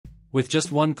With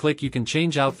just one click you can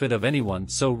change outfit of anyone,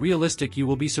 so realistic you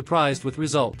will be surprised with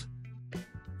result.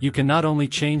 You can not only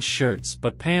change shirts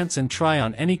but pants and try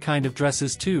on any kind of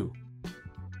dresses too.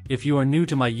 If you are new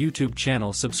to my YouTube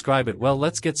channel, subscribe it. Well,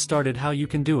 let's get started how you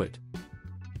can do it.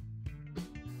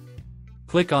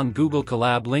 Click on Google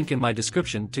Collab link in my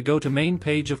description to go to main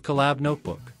page of Collab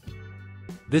Notebook.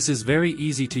 This is very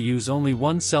easy to use, only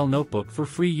one cell notebook for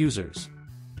free users.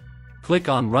 Click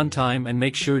on Runtime and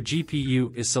make sure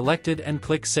GPU is selected and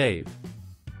click Save.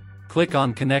 Click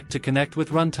on Connect to connect with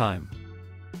Runtime.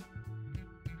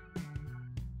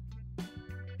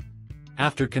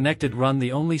 After connected, run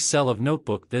the only cell of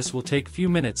notebook. This will take few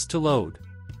minutes to load.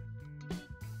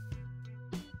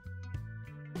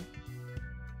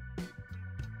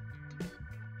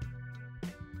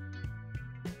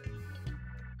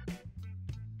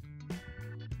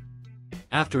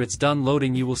 After it's done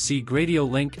loading, you will see Gradio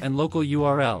link and local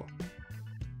URL.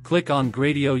 Click on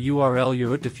Gradio URL.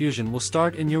 Your diffusion will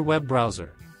start in your web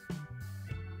browser.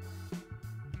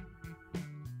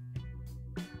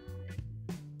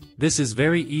 This is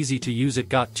very easy to use. It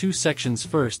got two sections.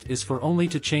 First is for only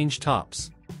to change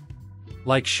tops,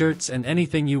 like shirts and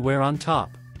anything you wear on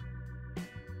top.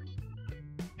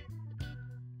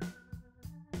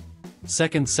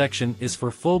 Second section is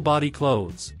for full body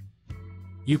clothes.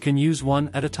 You can use one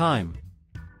at a time.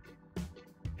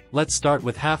 Let's start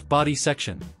with half body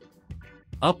section.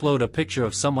 Upload a picture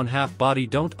of someone half body.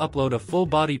 Don't upload a full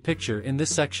body picture in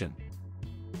this section.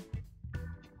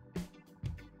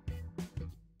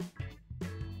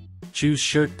 Choose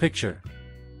shirt picture.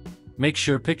 Make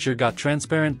sure picture got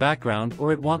transparent background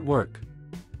or it won't work.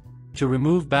 To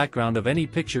remove background of any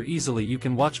picture easily, you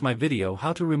can watch my video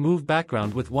how to remove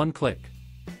background with one click.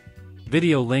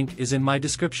 Video link is in my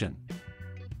description.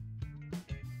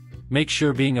 Make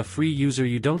sure being a free user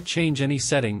you don't change any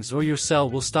settings or your cell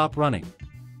will stop running.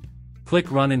 Click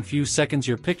run. In few seconds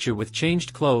your picture with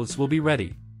changed clothes will be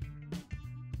ready.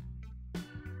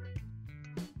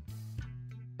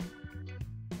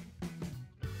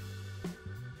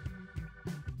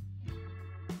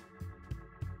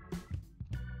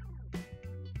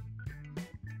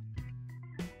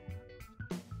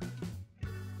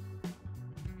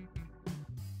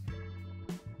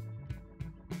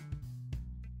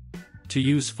 To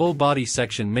use full body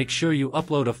section, make sure you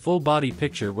upload a full body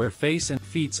picture where face and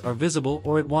feet are visible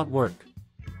or it won't work.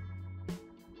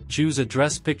 Choose a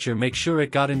dress picture. Make sure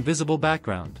it got invisible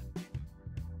background.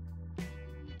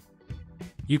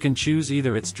 You can choose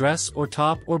either its dress or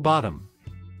top or bottom.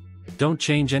 Don't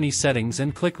change any settings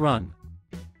and click run.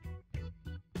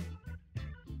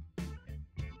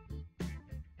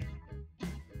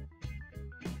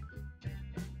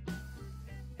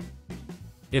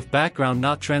 If background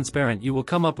not transparent, you will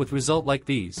come up with result like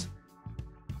these.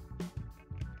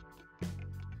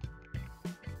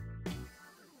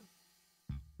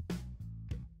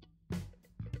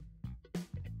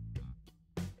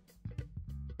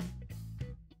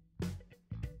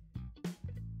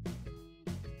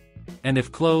 And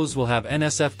if clothes will have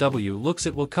NSFW looks,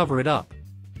 it will cover it up.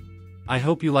 I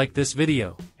hope you like this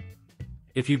video.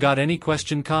 If you got any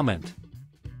question, comment.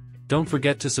 Don't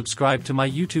forget to subscribe to my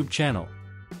YouTube channel.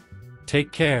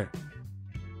 Take care.